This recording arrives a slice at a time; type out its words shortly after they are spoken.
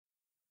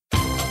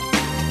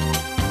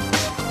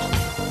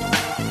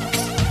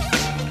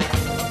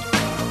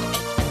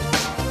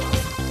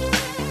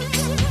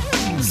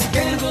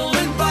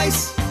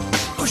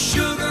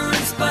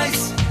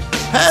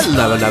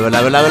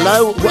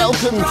Hello.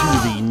 Welcome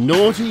to the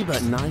Naughty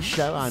But Nice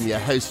Show. I'm your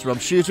host, Rob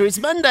Shooter. It's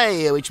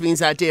Monday, which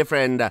means our dear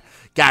friend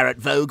Garrett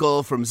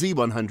Vogel from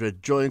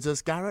Z100 joins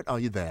us. Garrett, are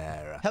you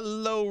there?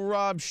 Hello,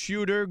 Rob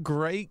Shooter.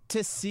 Great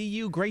to see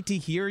you. Great to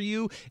hear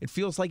you. It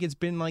feels like it's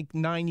been like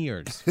 9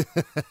 years.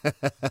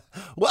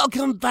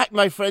 Welcome back,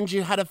 my friend.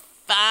 You had a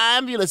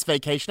fabulous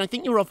vacation. I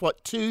think you were off,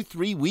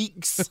 2-3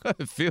 weeks?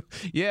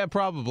 Yeah,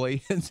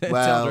 probably.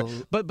 Well,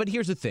 but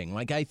here's the thing.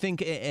 Like, I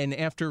think, and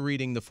after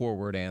reading the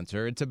 4-word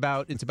answer, it's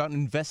about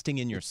investing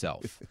in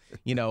yourself.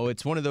 You know,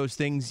 it's one of those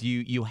things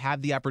you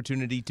have the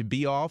opportunity to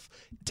be off,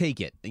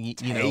 take it.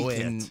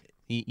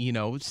 You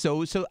know,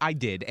 so I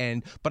did,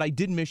 but I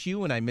did miss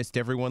you, and I missed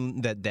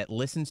everyone that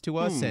listens to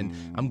us, and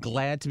I'm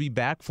glad to be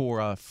back for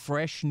a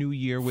fresh new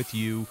year with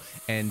you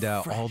and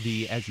all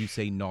the, as you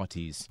say,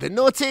 naughties. The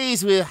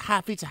naughties, we're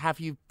happy to have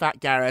you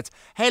back, Garrett.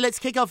 Hey, let's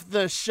kick off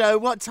the show.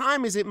 What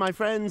time is it, my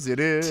friends? It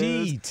is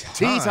tea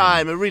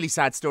time. A really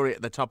sad story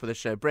at the top of the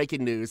show.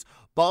 Breaking news.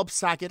 Bob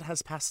Saget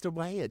has passed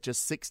away at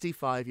just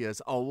 65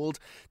 years old.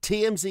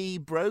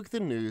 TMZ broke the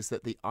news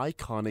that the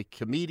iconic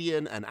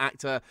comedian and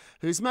actor,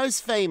 who's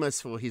most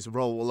famous for his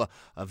role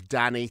of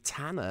Danny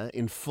Tanner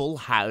in Full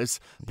House,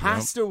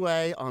 passed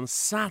away on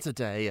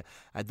Saturday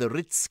at the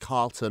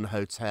Ritz-Carlton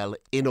Hotel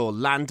in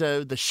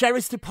Orlando. The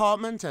Sheriff's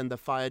Department and the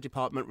Fire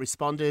Department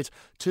responded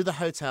to the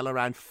hotel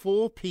around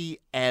 4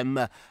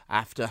 p.m.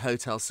 after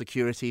hotel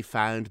security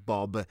found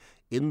Bob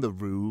in the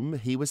room.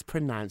 He was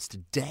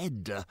pronounced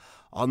dead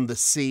on the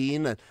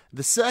scene.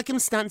 The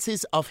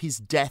circumstances of his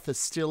death are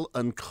still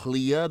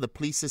unclear. The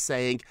police are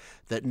saying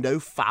that no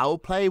foul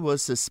play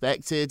was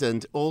suspected,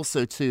 and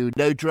also, too,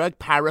 no drug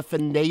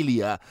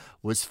paraphernalia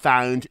was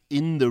found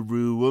in the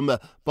room.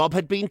 Bob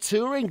had been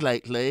touring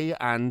lately,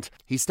 and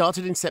he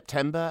started in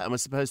September and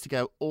was supposed to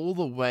go all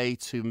the way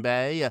to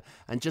May.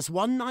 And just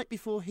one night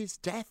before his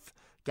death,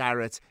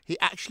 Garrett, he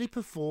actually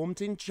performed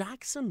in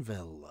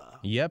Jacksonville.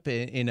 Yep,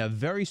 in a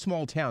very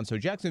small town. So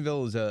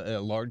Jacksonville is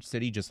a large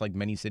city, just like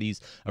many cities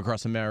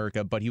across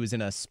America, but he was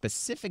in a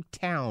specific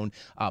town,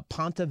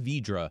 Ponte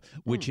Vedra,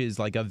 which is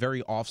like a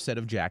very offset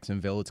of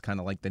Jacksonville. It's kind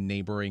of like the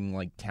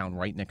neighboring town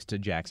right next to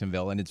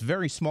Jacksonville, and it's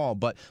very small.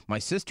 But my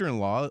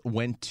sister-in-law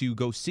went to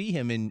go see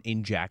him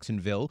in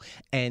Jacksonville,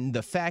 and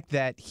the fact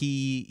that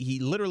he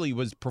literally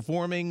was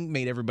performing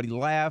made everybody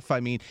laugh. I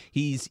mean,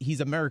 he's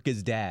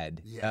America's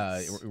dad,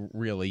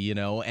 really. You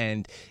know,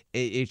 and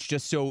it's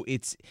just so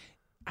it's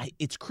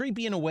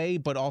creepy in a way,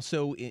 but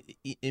also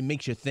it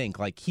makes you think.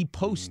 Like, he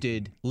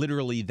posted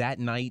literally that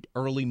night,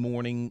 early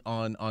morning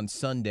on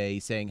Sunday,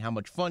 saying how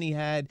much fun he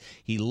had.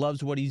 He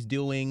loves what he's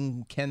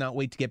doing, cannot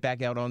wait to get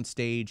back out on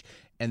stage.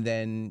 And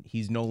then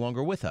he's no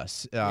longer with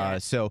us.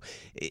 So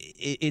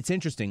it's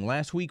interesting.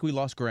 Last week we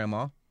lost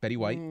Grandma, Betty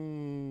White.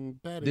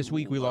 This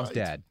week we lost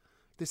Dad.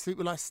 This week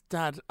we lost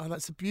Dad. Oh,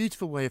 that's a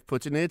beautiful way of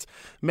putting it.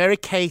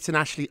 Mary-Kate and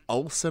Ashley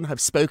Olsen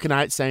have spoken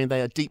out, saying they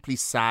are deeply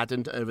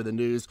saddened over the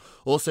news.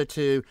 Also,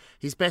 too,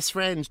 his best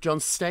friend, John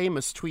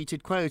Stamos,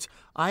 tweeted, quote,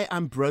 "I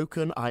am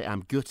broken, I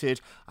am gutted,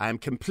 I am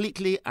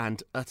completely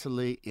and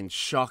utterly in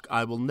shock.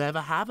 I will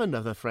never have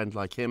another friend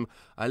like him.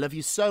 I love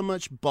you so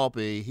much,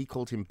 Bobby." He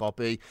called him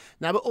Bobby.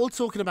 Now, we're all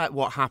talking about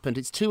what happened.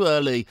 It's too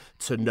early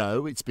to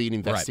know. It's been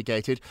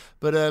investigated. Right.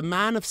 But a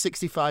man of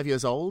 65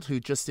 years old who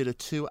just did a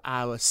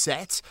 2-hour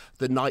set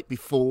the night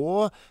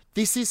before,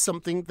 this is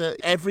something that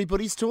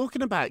everybody's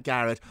talking about,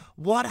 Garrett.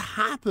 What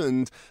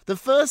happened? The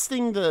first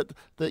thing that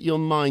your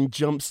mind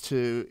jumps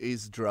to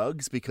is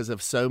drugs, because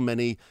of so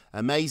many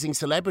amazing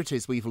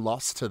celebrities we've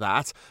lost to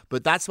that.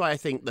 But that's why I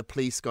think the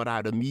police got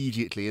out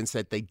immediately and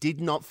said they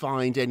did not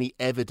find any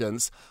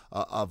evidence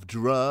of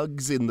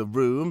drugs in the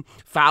room.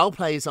 Foul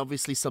play is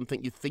obviously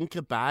something you think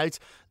about.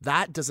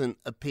 That doesn't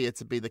appear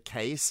to be the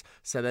case.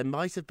 So there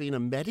might have been a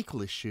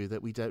medical issue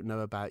that we don't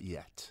know about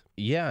yet.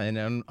 Yeah,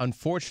 and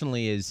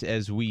unfortunately,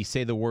 as we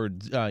say the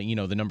word,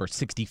 the number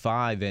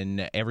 65,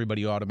 and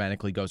everybody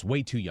automatically goes,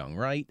 way too young,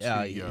 right?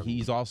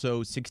 He's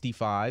also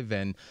 65,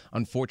 and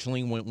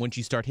unfortunately, once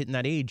you start hitting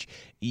that age,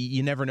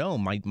 you never know.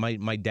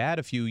 My dad,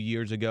 a few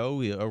years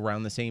ago,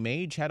 around the same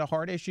age, had a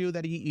heart issue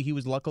that he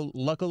was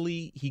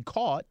luckily he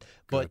caught,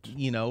 but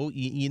you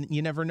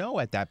never know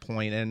at that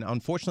point, and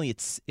unfortunately,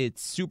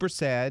 it's super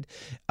sad.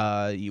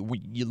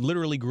 You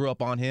literally grew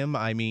up on him.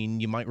 I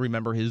mean, you might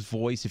remember his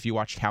voice if you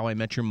watched How I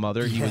Met Your Mother.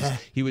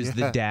 He was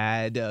the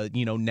dad,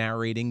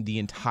 narrating the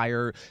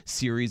entire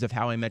series of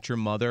How I Met Your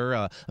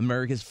Mother,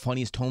 America's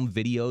Funniest Home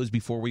Videos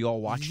before we all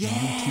watched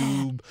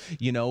YouTube.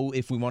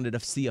 If we wanted to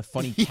see a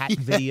funny cat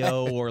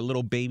video or a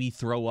little baby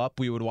throw up,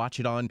 we would watch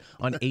it on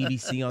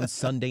ABC on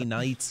Sunday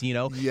nights. He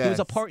was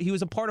a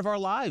part of our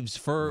lives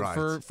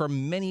for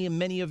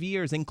many of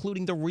years,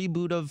 including the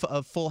reboot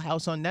of Full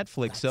House on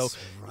Netflix. That's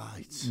right.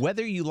 Right.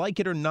 Whether you like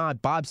it or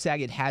not, Bob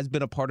Saget has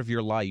been a part of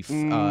your life,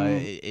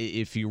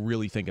 if you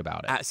really think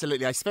about it.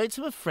 Absolutely. I spoke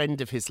to a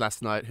friend of his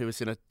last night who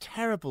was in a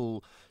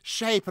terrible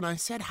shape, and I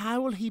said,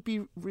 how will he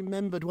be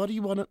remembered? What do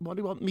you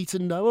want me to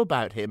know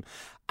about him?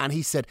 And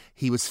he said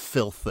he was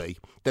filthy.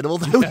 That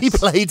although he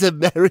played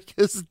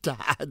America's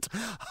dad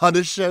on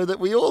a show that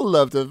we all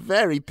loved, a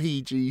very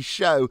PG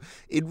show,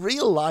 in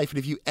real life, and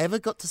if you ever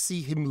got to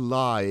see him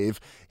live,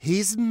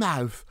 his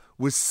mouth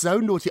was so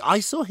naughty. I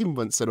saw him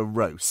once at a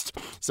roast.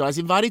 So I was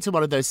invited to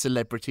one of those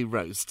celebrity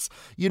roasts.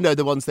 You know,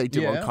 the ones they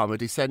do on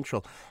Comedy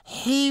Central.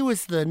 He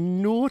was the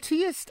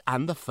naughtiest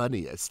and the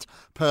funniest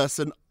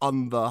person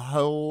on the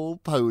whole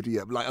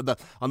podium. Like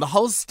on the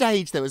whole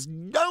stage, there was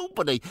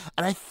nobody.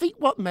 And I think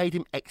what made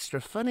him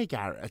extra funny,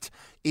 Garrett,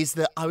 is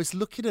that I was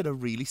looking at a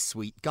really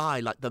sweet guy.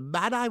 Like the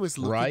man I was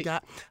looking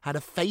at had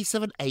a face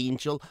of an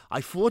angel. I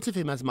thought of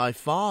him as my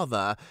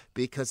father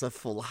because of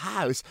Full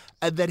House.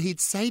 And then he'd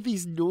say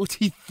these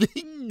naughty things.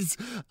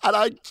 And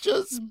I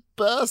just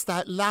burst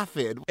out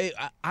laughing.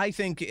 I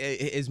think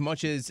as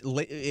much as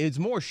it's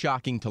more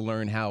shocking to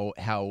learn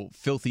how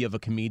filthy of a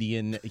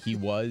comedian he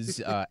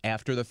was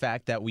after the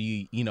fact that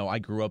I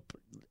grew up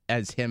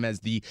as him as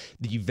the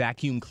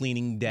vacuum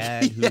cleaning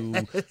dad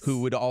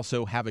who would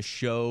also have a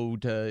show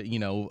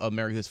to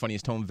America's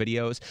Funniest Home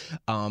Videos,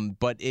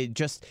 but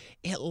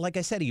like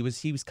I said, he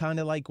was kind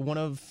of like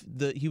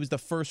he was the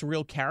first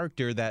real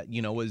character that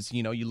was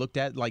you looked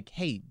at like,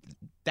 hey,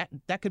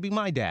 that could be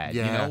my dad,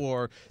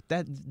 or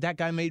that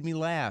guy made me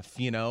laugh,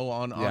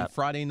 on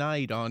Friday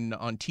night on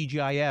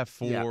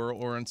TGIF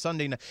or on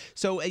Sunday night.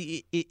 So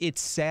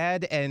it's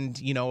sad, and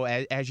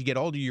as you get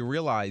older, you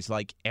realize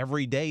like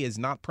every day is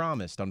not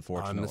promised,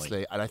 unfortunately.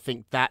 Honestly, and I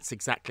think that's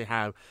exactly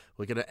how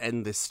we're going to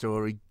end this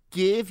story.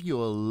 Give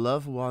your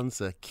loved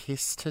ones a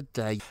kiss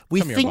today.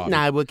 We think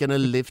now we're going to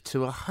live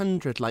to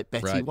 100 like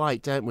Betty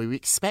White, don't we? We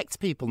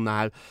expect people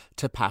now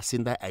to pass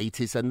in their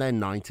 80s and their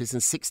 90s,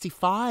 and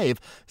 65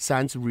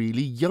 sounds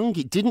really young.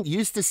 It didn't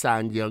used to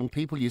sound young.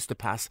 People used to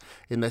pass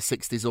in their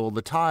 60s all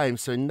the time.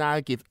 So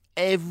now give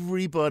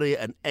everybody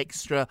an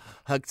extra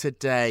hug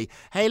today.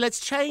 Hey, let's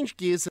change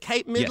gears.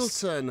 Kate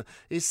Middleton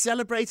is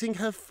celebrating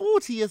her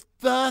 40th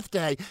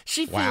birthday.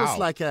 She feels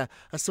like a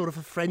sort of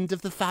a friend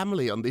of the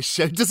family on this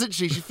show, doesn't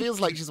she? She feels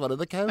like she's one of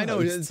the co-hosts. I know.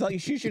 It's like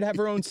she should have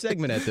her own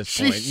segment at this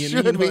point. She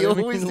should. We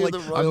always do the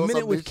royals A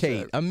minute with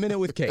Kate. A minute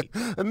with Kate.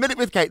 A minute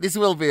with Kate. This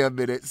will be a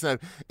minute. So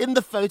in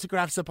the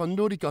photographs up on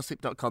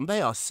naughtygossip.com,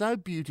 they are so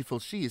beautiful.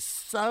 She is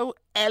so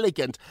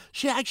elegant.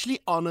 She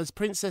actually honours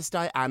Princess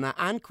Diana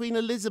and Queen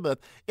Elizabeth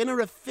in her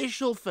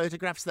official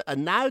photographs that are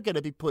now going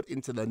to be put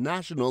into the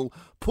National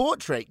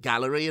Portrait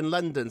Gallery in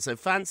London. So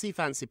fancy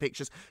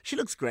pictures. She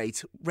looks great.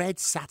 Red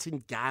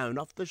satin gown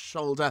off the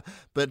shoulder.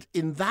 But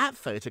in that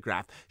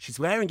photograph, she's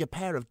wearing a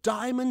pair of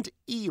diamond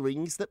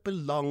earrings that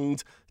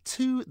belonged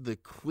to the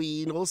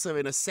Queen. Also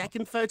in a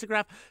second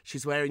photograph,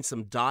 she's wearing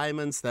some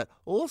diamonds that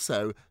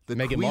also the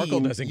Meghan Queen Markle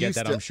doesn't get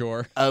that, I'm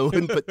sure.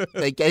 Owen, but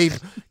they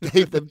gave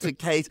them to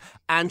Kate,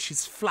 and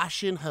she's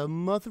flashing her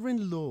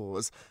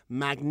mother-in-law's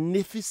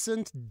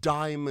magnificent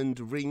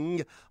diamond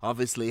ring.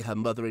 Obviously, her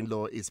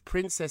mother-in-law is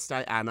Princess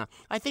Diana.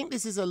 I think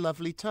this is a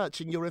lovely touch.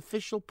 In your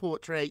official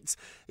portraits,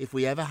 if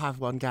we ever have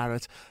one,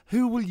 Garrett,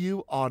 who will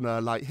you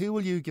honour? Like, who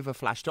will you give a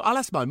flash to? I'll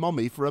ask my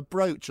mommy for a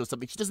brooch or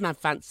something. She doesn't have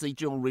fancy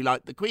jewellery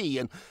like the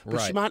Queen,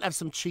 but she might have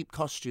some cheap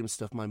costume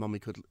stuff my mommy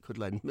could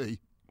lend me.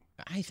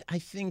 I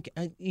think,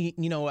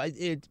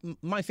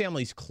 my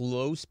family's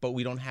close, but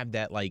we don't have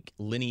that, like,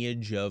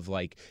 lineage of,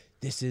 like,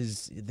 this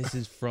is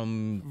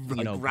from,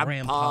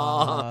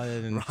 Grandpa.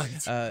 And,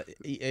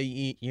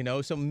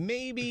 so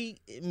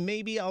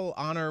maybe I'll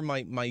honor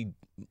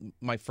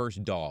my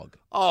first dog.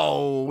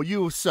 Oh,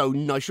 you're so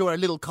nice. You're a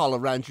little collar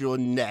around your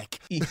neck.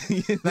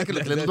 That could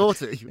look a little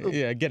naughty.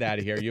 Yeah, get out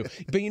of here, you.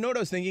 But you know what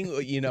I was thinking?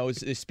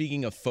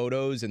 Speaking of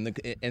photos and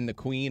the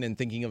Queen, and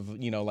thinking of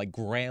like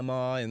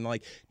Grandma, and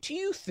like, do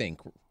you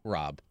think,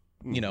 Rob?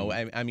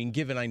 I mean,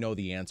 given I know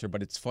the answer,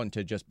 but it's fun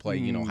to just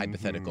play,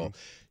 hypothetical.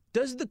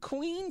 Does the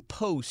Queen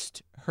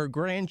post her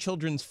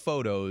grandchildren's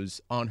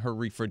photos on her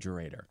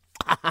refrigerator?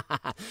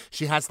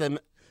 She has them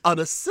on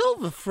a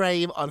silver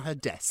frame on her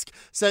desk.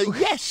 So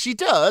yes, she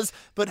does,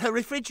 but her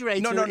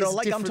refrigerator No, is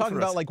like I'm talking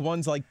about like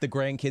ones like the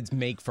grandkids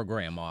make for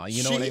Grandma.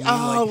 You know what I mean?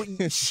 Oh,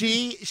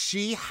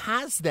 she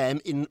has them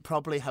in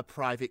probably her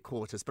private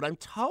quarters, but I'm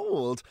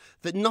told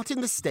that not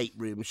in the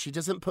stateroom. She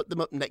doesn't put them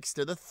up next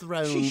to the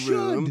throne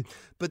room,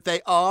 but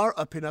they are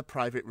up in her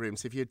private room.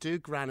 So if you do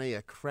Granny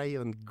a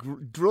crayon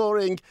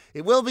drawing,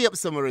 it will be up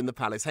somewhere in the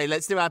palace. Hey,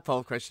 let's do our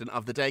poll question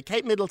of the day.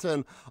 Kate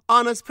Middleton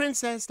honours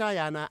Princess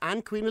Diana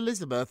and Queen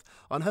Elizabeth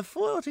on her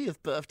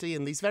 40th birthday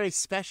in these very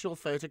special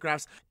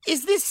photographs.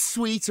 Is this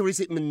sweet or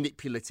is it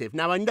manipulative?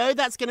 Now, I know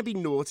that's going to be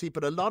naughty,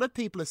 but a lot of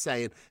people are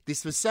saying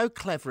this was so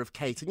clever of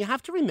Kate. And you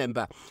have to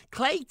remember,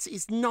 Kate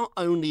is not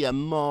only a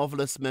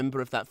marvellous member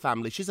of that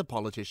family, she's a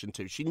politician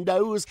too. She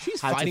knows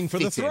she's how fighting to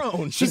for the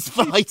throne. She's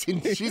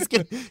fighting. Is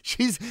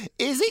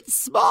it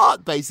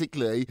smart,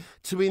 basically,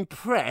 to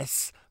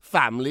impress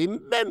family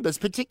members,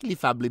 particularly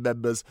family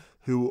members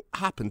who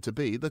happened to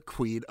be the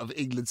Queen of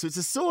England. So it's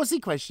a saucy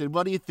question.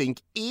 What do you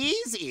think?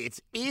 Is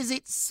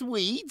it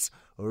sweet?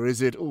 Or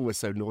is it, we're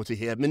so naughty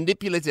here,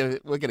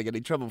 manipulative? We're going to get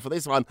in trouble for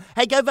this one.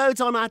 Hey, go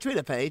vote on our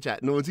Twitter page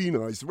at Naughty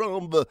Nice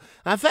Romp.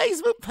 Our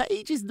Facebook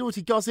page is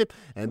Naughty Gossip.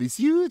 And be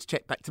sure to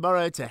check back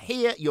tomorrow to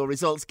hear your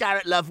results.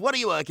 Garrett Love, what are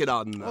you working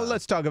on? Well,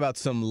 let's talk about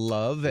some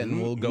love,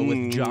 and we'll go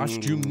with Josh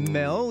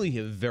Duhamel. He's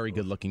a very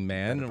good-looking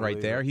man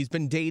right there. He's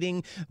been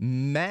dating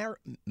Audra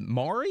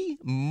Mari.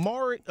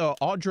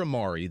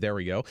 There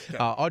we go. Okay.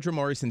 Audra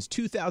Mari since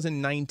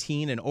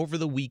 2019, and over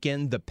the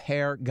weekend, the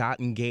pair got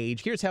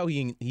engaged. Here's how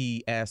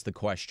he asked the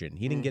question.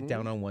 He didn't get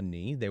down on one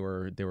knee. They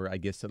were I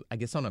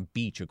guess on a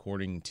beach,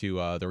 according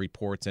to the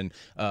reports and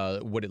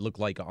what it looked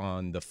like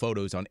on the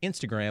photos on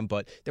Instagram.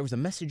 But there was a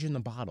message in the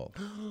bottle,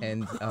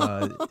 and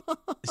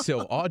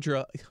so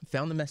Audra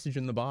found the message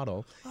in the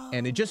bottle,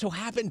 and it just so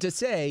happened to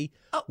say,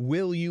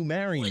 "Will you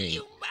marry me?" Will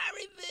you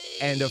marry me?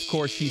 And of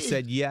course, she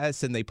said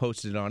yes, and they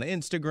posted it on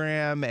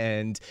Instagram.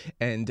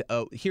 And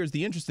here's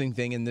the interesting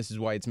thing, and this is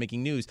why it's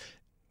making news.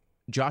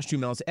 Josh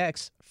Duhamel's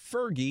ex,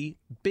 Fergie,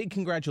 big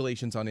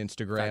congratulations on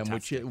Instagram,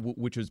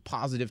 which was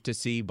positive to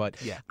see. But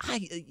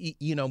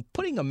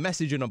putting a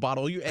message in a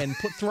bottle and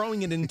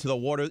throwing it into the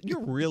water,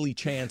 you're really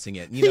chancing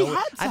it. He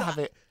had to have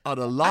it on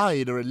a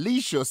line or a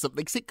leash or something,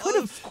 because it could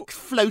have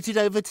floated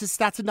over to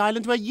Staten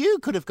Island, where you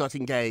could have got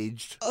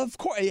engaged. Of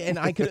course, and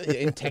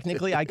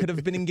technically I could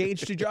have been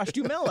engaged to Josh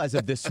Duhamel as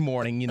of this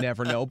morning. You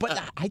never know,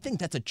 but I think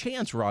that's a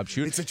chance, Rob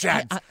Schutt. It's a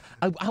chance.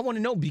 I want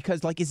to know,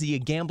 because is he a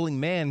gambling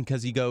man?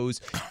 Because he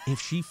goes,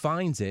 if she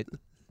finds it,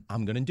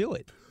 I'm going to do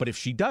it. But if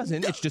she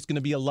doesn't, it's just going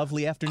to be a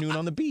lovely afternoon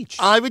on the beach.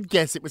 I would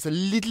guess it was a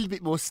little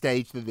bit more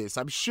staged than this.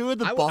 I'm sure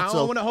the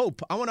bottle... I want to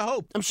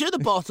hope. I'm sure the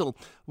bottle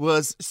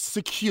was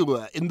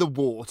secure in the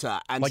water.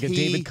 And like a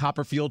David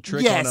Copperfield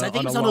trick on a I think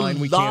on it's a on line a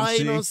we line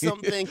can't see. or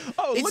something.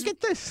 Look at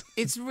this.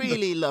 It's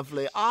really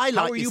lovely. I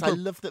like this. I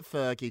love that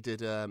Fergie did.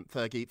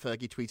 Fergie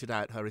tweeted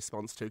out her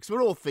response too, because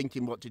we're all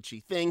thinking, what did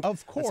she think?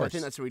 Of course. So I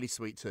think that's really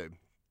sweet too.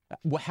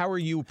 How are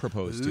you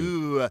proposed to?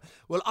 Ooh,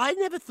 well, I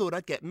never thought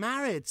I'd get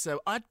married. So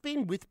I'd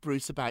been with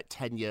Bruce about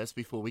 10 years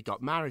before we got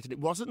married. And it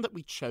wasn't that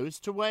we chose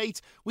to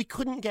wait. We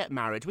couldn't get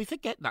married. We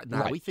forget that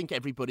now. Right. We think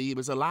everybody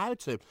was allowed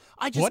to.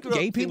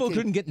 Gay people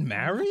couldn't get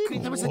married?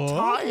 There was a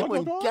time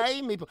when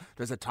gay people...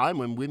 There's a time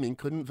when women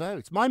couldn't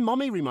vote. My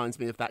mommy reminds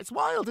me of that. It's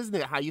wild, isn't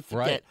it, how you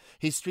forget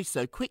history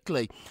so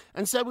quickly.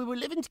 And so we were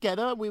living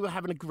together. We were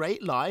having a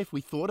great life.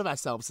 We thought of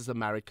ourselves as a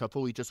married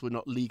couple. We just were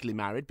not legally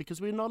married because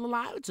we were not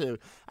allowed to.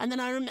 And then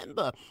I remember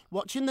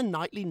watching the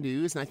nightly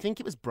news, and I think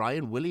it was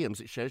Brian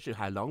Williams, it shows you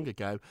how long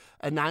ago,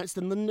 announced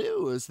in the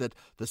news that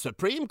the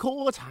Supreme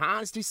Court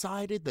has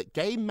decided that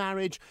gay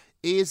marriage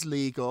is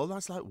legal. And I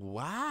was like,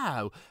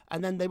 wow.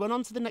 And then they went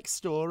on to the next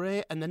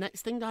story, and the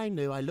next thing I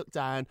knew, I looked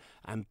down,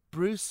 and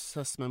Bruce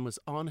Sussman was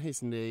on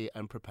his knee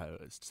and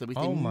proposed. So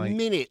within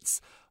minutes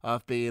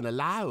of being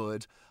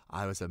allowed,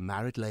 I was a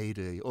married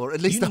lady, or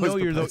at least I was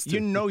proposed to. You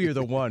know you're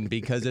the one,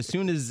 because as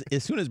soon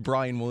as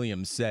Brian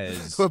Williams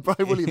says, well,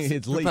 Brian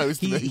Williams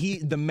proposed to me.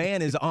 The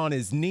man is on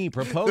his knee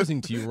proposing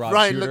to you, Rob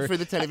Brian Shooter. looked through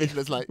the television and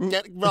was like,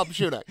 Rob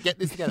Shooter, get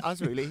this together. I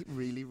was really,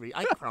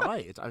 I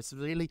cried. I was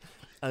really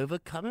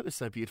overcome. It was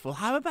so beautiful.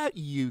 How about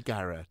you,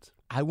 Garrett?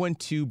 I went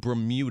to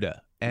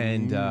Bermuda.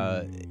 And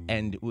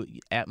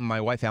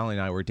my wife Allie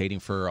and I were dating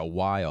for a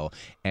while,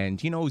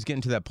 and it was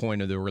getting to that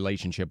point of the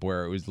relationship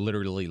where it was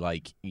literally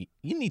like, you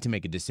need to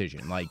make a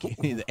decision, like,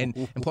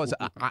 and plus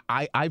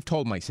I've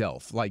told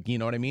myself, like, you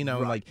know what I mean?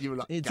 I'm like,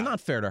 it's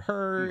not fair to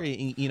her.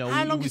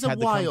 How long is a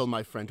while,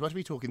 my friend? What are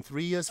we talking?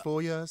 3 years,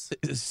 4 years?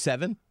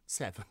 7.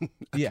 7.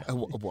 Yeah. A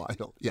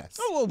while, yes.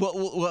 Oh,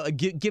 well,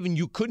 given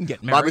you couldn't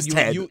get married, I was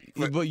 10.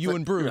 You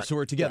and Bruce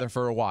were together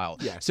for a while.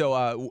 Yeah.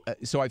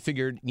 So I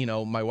figured,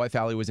 my wife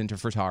Allie was into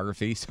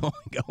photography, so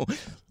I go,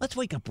 let's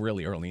wake up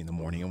really early in the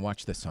morning and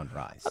watch the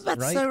sunrise. Oh,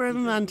 that's so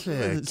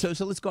romantic.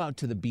 So let's go out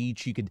to the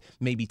beach. You could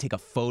maybe take a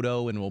photo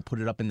and we'll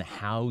put it up in the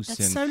house.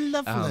 That's so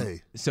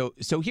lovely.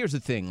 So here's the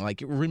thing.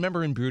 Like,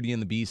 remember in Beauty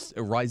and the Beast,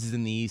 it rises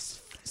in the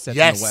east, sets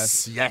in the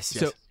west?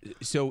 Yes.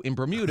 So in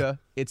Bermuda,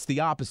 it's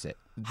the opposite.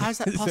 How's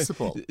that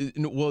possible?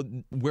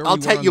 Well, I'll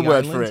take your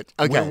word for it.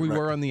 Okay, where we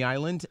were on the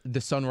island, the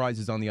sunrise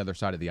is on the other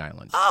side of the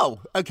island. Oh,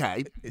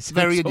 okay. It's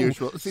very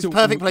unusual. It's a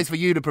perfect place for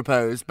you to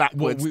propose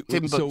backwards,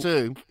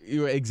 Timbuktu.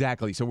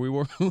 Exactly. So we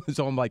were.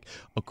 So I'm like,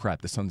 oh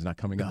crap, the sun's not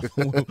coming up.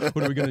 What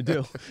are we gonna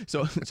do?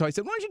 So I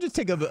said, why don't you just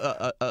take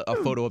a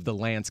photo of the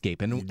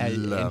landscape?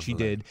 And she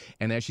did.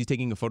 And as she's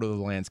taking a photo of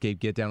the landscape,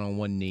 get down on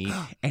one knee,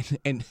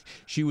 and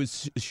she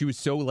was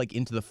so like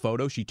into the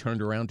photo, she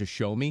turned around to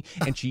show me,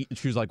 and she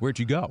was like, where'd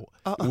you go?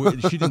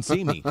 She didn't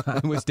see me.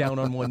 I was down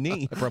on one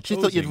knee proposing.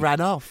 She thought you'd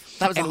ran off.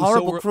 That was a And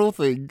horrible, cruel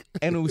thing.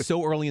 And it was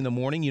so early in the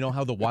morning. You know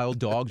how the wild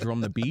dogs are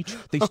on the beach?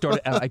 They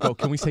started. I go,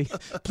 can we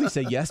please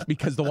say yes,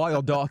 because the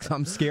wild dogs,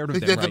 I'm scared of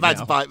them They're right about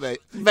now. to bite me.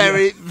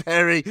 Very,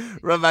 very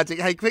romantic.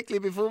 Hey, quickly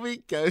before we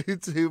go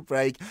to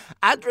break,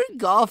 Andrew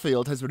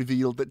Garfield has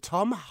revealed that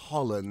Tom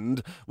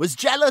Holland was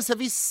jealous of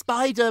his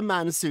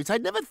Spider-Man suit. I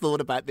never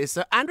thought about this.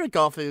 So Andrew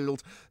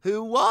Garfield,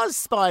 who was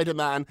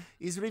Spider-Man,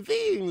 is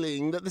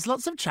revealing that there's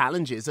lots of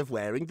challenges of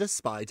wearing the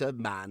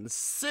Spider-Man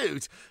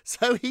suit.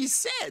 So he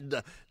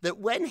said that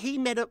when he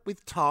met up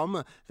with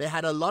Tom, they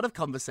had a lot of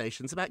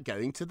conversations about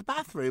going to the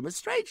bathroom. A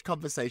strange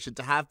conversation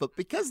to have, but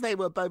because they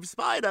were both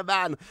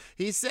Spider-Man,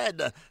 he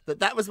said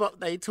that was what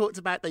they talked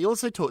about. They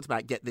also talked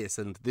about, get this,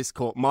 and this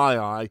caught my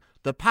eye,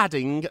 the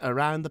padding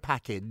around the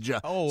package.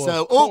 Oh,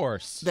 so, of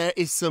course. There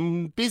is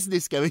some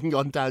business going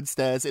on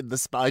downstairs in the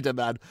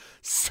Spider-Man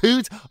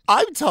suit.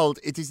 I'm told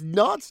it is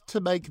not to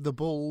make the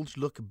bulge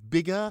look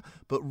bigger,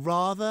 but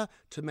rather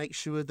to make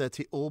sure that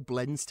it all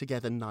blends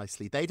together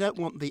nicely. They don't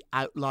want the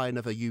outline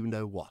of a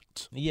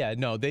you-know-what. Yeah,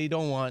 no, they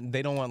don't want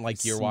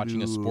like you're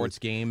watching a sports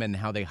game and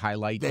how they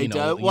highlight. They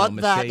don't want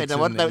that. They don't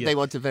want that. Yeah. They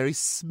want a very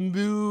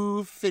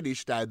smooth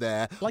finish down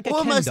there, like a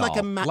almost Ken like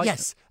a doll.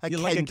 yes, a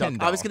like Ken a Ken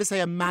doll. I was doll. going to say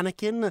a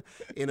mannequin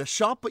in a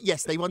shop, but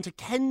yes, they want a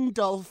Ken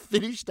doll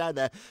finish down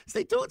there. So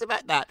they talked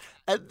about that,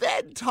 and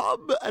then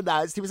Tom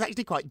announced he was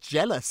actually quite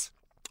jealous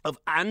of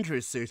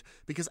Andrew's suit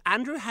because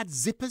Andrew had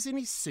zippers in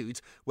his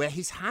suit where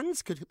his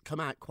hands could come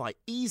out quite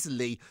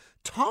easily.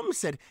 Tom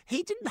said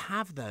he didn't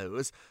have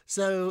those,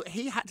 so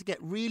he had to get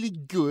really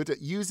good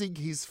at using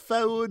his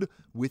phone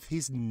with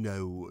his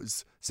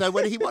nose. So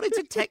when he wanted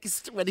to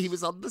text when he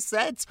was on the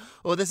set,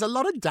 or there's a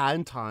lot of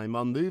downtime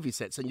on movie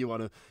sets and you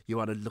want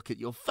to look at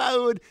your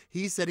phone,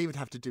 he said he would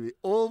have to do it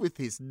all with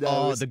his nose.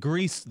 Oh, the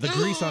grease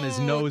on his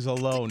nose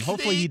alone.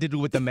 Hopefully he did it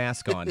with the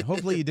mask on.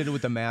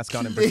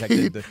 And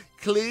protected the...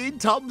 Clean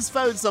Tom's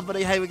phone,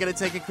 somebody. Hey, we're going to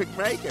take a quick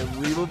break and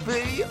we will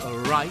be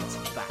right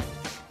back.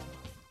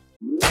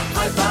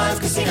 High Five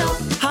Casino.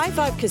 High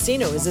Five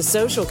Casino is a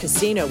social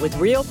casino with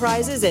real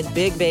prizes and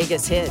big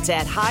Vegas hits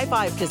at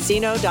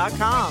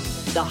highfivecasino.com.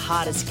 The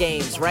hottest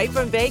games right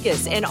from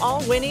Vegas, and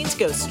all winnings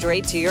go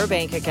straight to your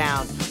bank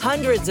account.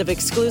 Hundreds of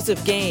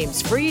exclusive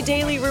games, free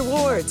daily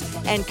rewards,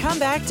 and come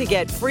back to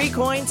get free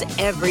coins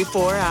every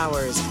 4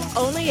 hours.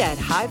 Only at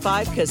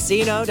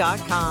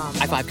highfivecasino.com.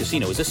 High Five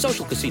Casino is a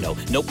social casino.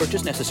 No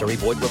purchase necessary.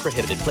 Void where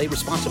prohibited. Play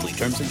responsibly.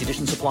 Terms and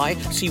conditions apply.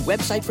 See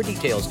website for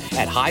details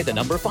at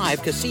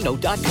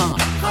high5casino.com.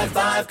 High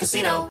Five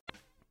Casino.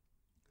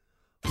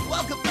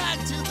 Welcome back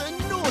to the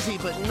Naughty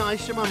But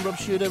Nice Show. I'm Rob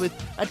Shuter with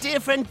a dear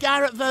friend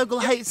Garrett Vogel.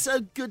 Hey, it's so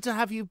good to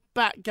have you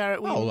back,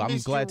 Garrett. I'm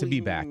glad to be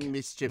back.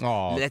 Missed you.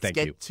 Oh, Let's thank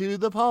get you. to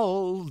the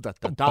poll. Da,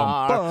 da, Bum,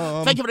 da. bum,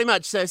 bum. Thank you very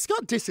much. So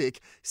Scott Disick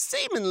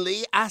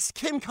seemingly asked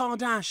Kim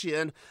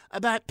Kardashian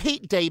about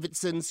Pete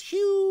Davidson's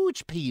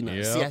huge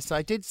penis. Yep. Yes,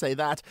 I did say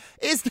that.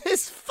 Is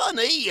this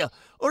funny?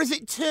 Or is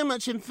it too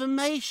much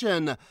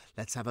information?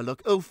 Let's have a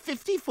look. Oh,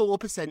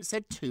 54%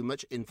 said too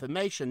much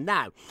information.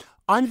 Now,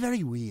 I'm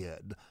very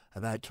weird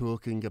about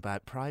talking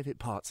about private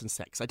parts and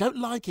sex. I don't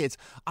like it.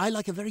 I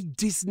like a very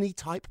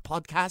Disney-type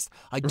podcast.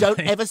 I don't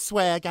ever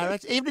swear,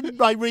 Garrett, even in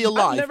my real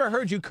life. I've never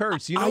heard you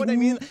curse. You know what I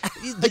mean?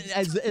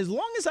 As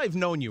long as I've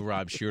known you,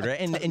 Rob Shuter,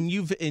 and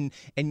you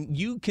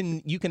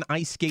can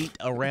ice skate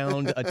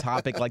around a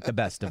topic like the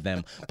best of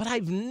them, but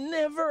I've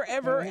never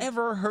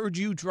ever heard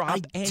you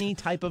drop any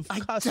type of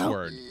cuss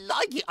word.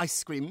 Like it. I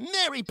scream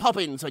Mary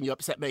Poppins when you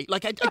upset me.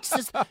 Like it's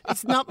just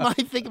it's not my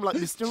thing. I'm like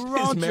Mr.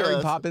 Rogers. Is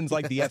Mary Poppins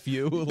like the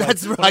FU? Like,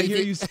 That's when right. I hear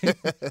you say...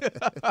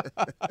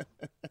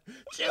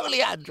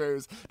 Julie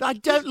Andrews. I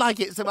don't like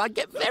it, so I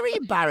get very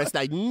embarrassed.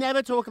 I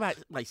never talk about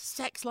my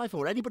sex life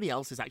or anybody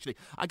else's, actually.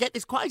 I get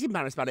this quite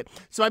embarrassed about it.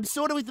 So I'm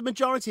sort of with the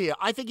majority here.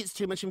 I think it's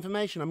too much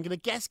information. I'm going to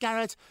guess,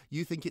 Garrett,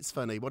 you think it's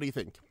funny. What do you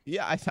think?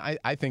 Yeah,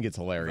 I think it's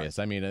hilarious.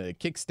 I mean, a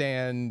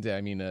kickstand.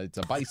 I mean, it's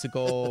a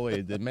bicycle.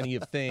 Many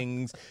of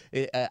things.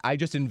 I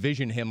just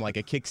envision him like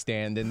a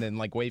kickstand and then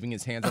like waving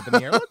his hands up in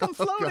the air. Look, I'm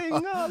floating.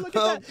 Oh, look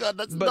at that. God,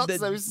 that's not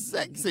so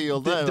sexy,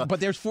 although... But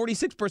there's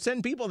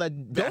 46% people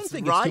that don't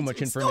think right. it's too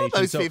much information.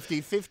 It's almost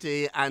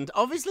 50-50, and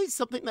obviously it's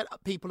something that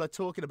people are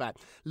talking about.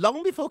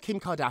 Long before Kim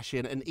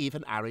Kardashian and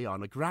even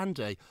Ariana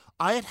Grande,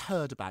 I had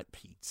heard about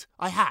Pete.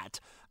 I had.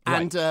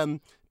 Right.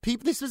 And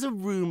this was a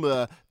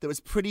rumour that was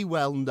pretty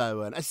well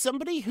known. As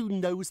somebody who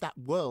knows that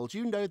world,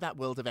 you know that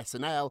world of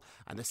SNL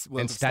and this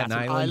world of Staten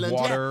Island.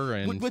 Water,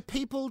 yeah. and... Were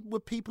people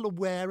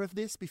aware of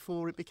this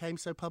before it became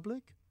so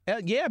public?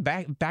 Yeah,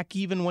 back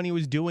even when he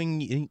was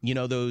doing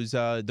those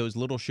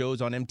little shows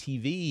on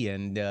MTV,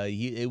 and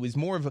it was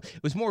more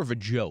of a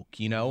joke,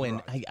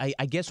 And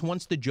I guess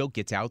once the joke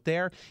gets out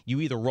there,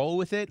 you either roll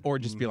with it or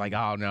just be like,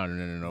 oh no,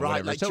 right?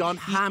 Whatever. Like so John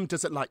Hamm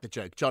doesn't like the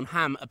joke. John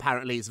Hamm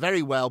apparently is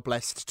very well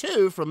blessed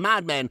too from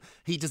Mad Men.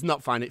 He does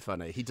not find it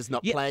funny. He does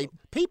not play.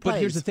 Pete plays. But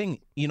here's the thing,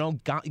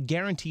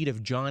 guaranteed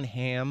if John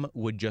Hamm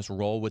would just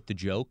roll with the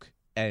joke,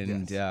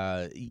 And,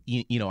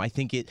 I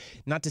think it,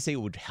 not to say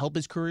it would help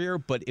his career,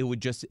 but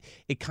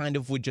it kind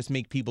of would just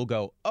make people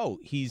go, oh,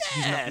 he's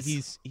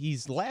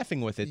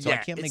laughing with it, so I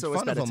can't make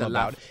fun of him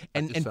about it.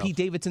 And Pete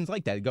Davidson's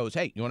like that. He goes,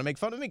 hey, you want to make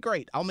fun of me?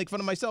 Great. I'll make fun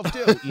of myself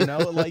too,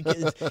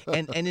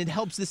 and it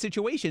helps the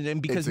situation.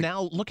 And because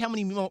now look how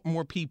many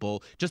more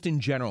people, just in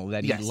general,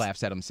 that he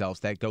laughs at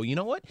himself, that go, you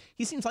know what?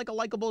 He seems like a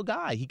likable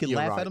guy. He could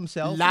laugh at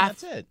himself, laugh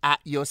and that's it. At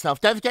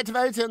yourself. Don't forget to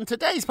vote on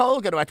today's poll.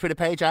 Go to our Twitter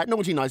page at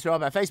Naughty Nice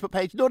Rob, our Facebook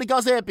page, Naughty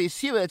Gossip. Be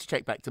sure to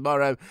check back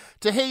tomorrow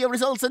to hear your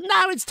results. And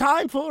now it's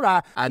time for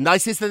our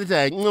nicest of the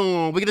day.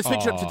 We're going to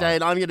switch up today,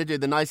 and I'm going to do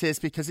the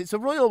nicest because it's a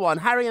royal one.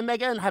 Harry and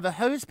Meghan have a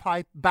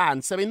hosepipe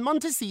ban. So in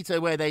Montecito,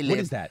 where they live, what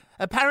is that?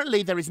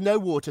 Apparently there is no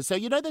water. So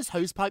you know those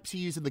hose pipes you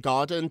use in the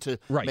garden to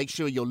make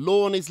sure your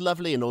lawn is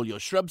lovely and all your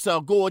shrubs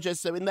are gorgeous.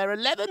 So in their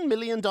 $11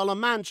 million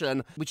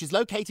mansion, which is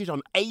located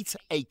on 8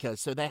 acres,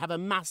 so they have a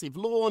massive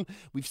lawn.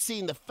 We've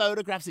seen the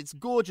photographs. It's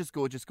gorgeous,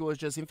 gorgeous,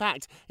 gorgeous. In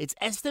fact, it's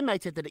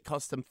estimated that it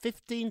costs them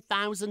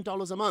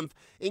 $15,000 a month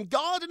in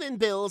gardening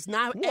bills.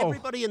 Now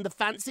everybody in the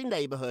fancy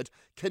neighbourhood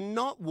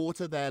cannot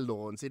water their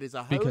lawns. It is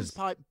a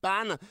hosepipe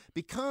ban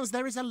because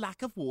there is a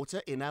lack of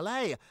water in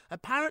LA.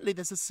 Apparently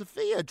there's a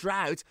severe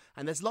drought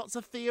and there's lots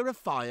of fear of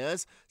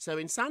fires. So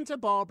in Santa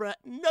Barbara,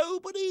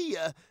 nobody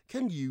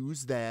can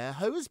use their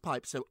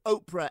hosepipe. So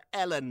Oprah,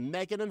 Ellen,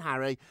 Meghan and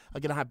Harry are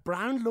going to have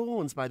brown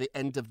lawns by the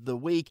end of the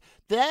week.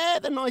 They're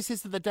the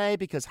nicest of the day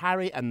because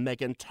Harry and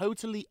Meghan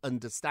totally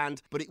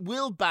understand, but it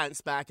will bounce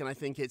back, and I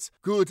think it's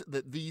good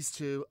that these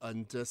two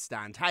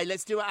understand. Hey,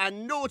 let's do our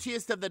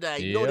naughtiest of the day.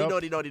 Yep. Naughty,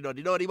 naughty, naughty,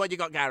 naughty, naughty. What you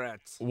got,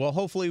 Garrett? Well,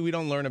 hopefully we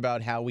don't learn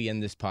about how we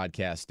end this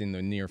podcast in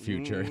the near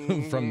future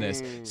from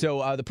this.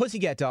 So the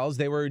Pussycat Dolls,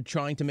 they were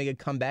trying to make a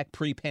comeback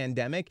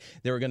pre-pandemic.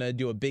 They were going to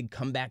do a big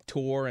comeback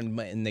tour,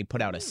 and they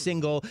put out a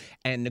single.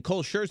 And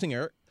Nicole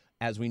Scherzinger,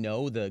 as we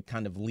know, the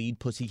kind of lead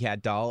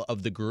Pussycat Doll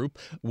of the group,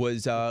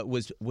 was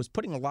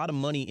putting a lot of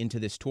money into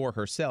this tour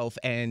herself,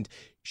 and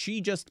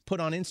she just put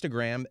on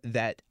Instagram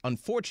that,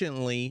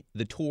 unfortunately,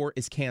 the tour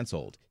is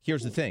canceled.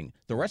 Here's the thing.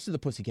 The rest of the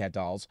Pussycat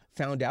Dolls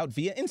found out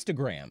via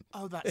Instagram.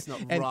 Oh, that's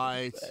not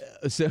right.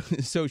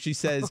 So she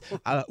says,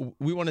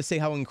 we want to say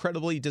how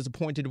incredibly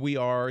disappointed we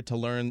are to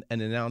learn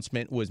an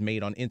announcement was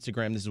made on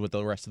Instagram. This is what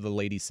the rest of the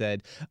ladies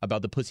said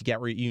about the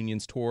Pussycat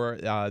Reunions tour.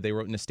 They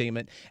wrote in a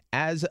statement,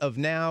 as of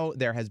now,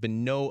 there has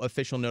been no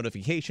official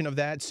notification of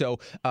that. So,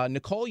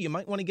 Nicole, you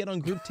might want to get on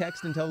group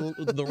text and tell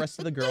the rest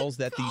of the girls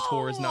that the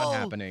tour is not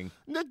happening.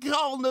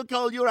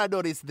 Nicole, you're our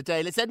naughtiest of the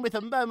day. Let's end with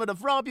a moment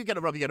of Rob. You get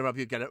it, Rob.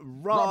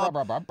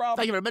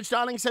 Thank you very much,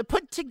 darling. So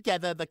put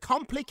together the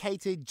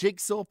complicated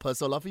jigsaw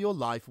puzzle of your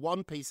life,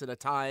 one piece at a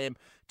time,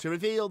 to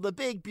reveal the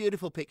big,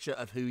 beautiful picture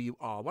of who you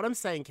are. What I'm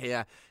saying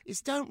here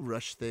is don't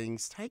rush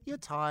things. Take your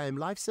time.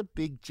 Life's a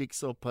big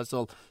jigsaw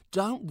puzzle.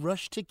 Don't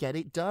rush to get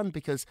it done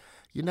because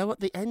you know what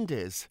the end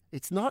is.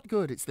 It's not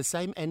good. It's the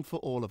same end for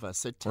all of us.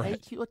 So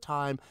take your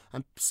time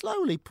and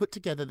slowly put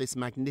together this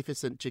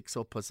magnificent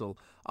jigsaw puzzle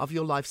of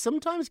your life.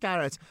 Sometimes,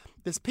 Garrett,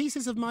 there's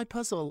pieces of my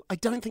puzzle I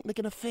don't think they're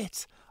going to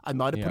fit. I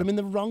might have put them in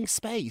the wrong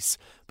space.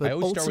 But I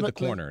always start with the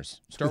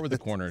corners. Start with the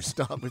corners.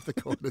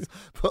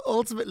 But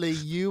ultimately,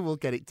 you will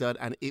get it done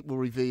and it will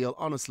reveal,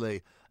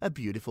 honestly, a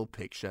beautiful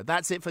picture.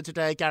 That's it for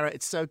today, Garrett.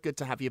 It's so good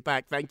to have you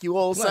back. Thank you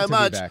all so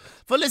much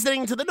for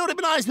listening to the Naughty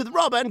But Nice with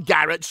Rob and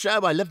Garrett show.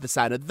 I love the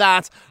sound of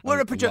that. We're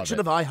a production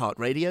of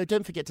iHeartRadio.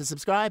 Don't forget to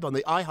subscribe on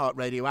the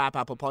iHeartRadio app,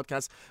 Apple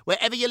Podcasts,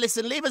 wherever you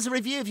listen. Leave us a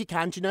review if you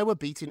can. Do you know we're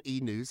beating E!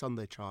 News on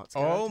the charts,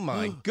 Garrett? Oh,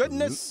 my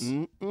goodness.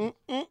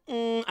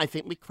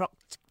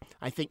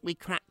 I think we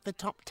cracked the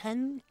top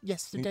 10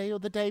 yesterday or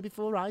the day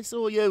before I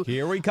saw you.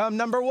 Here we come,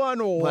 number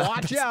one.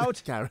 Watch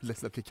out. Garrett,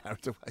 let's not get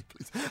carried away,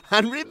 please.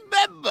 And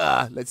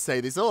remember, let's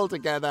say this all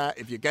together.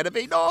 If you're going to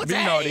be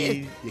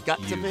naughty, you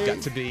got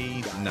to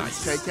be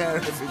nice. Take care,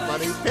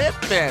 everybody. Pip,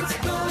 pip.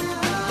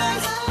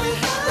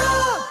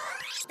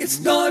 It's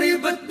Naughty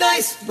But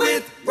Nice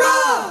with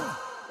Rob.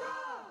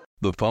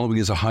 The following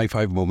is a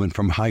high-five moment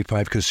from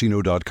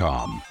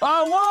highfivecasino.com.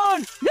 I won!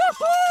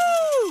 Yahoo!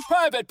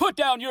 Private, put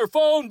down your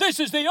phone. This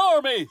is the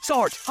Army.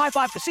 Sarge, High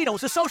Five Casino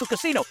is a social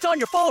casino. It's on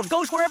your phone.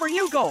 Goes wherever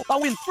you go. I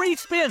win free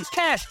spins,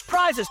 cash,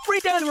 prizes,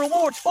 free daily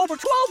rewards, over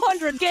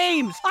 1,200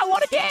 games. I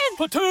won again.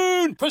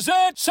 Platoon,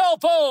 present cell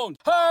phone.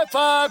 High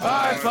Five.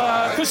 High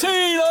Five.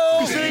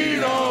 Casino.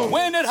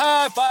 Win at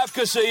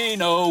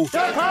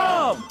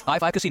highfivecasino.com. High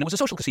Five Casino is a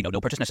social casino.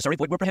 No purchase necessary.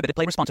 Void where prohibited.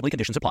 Play responsibly.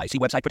 Conditions apply. See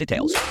website for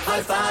details.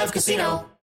 High Five Casino.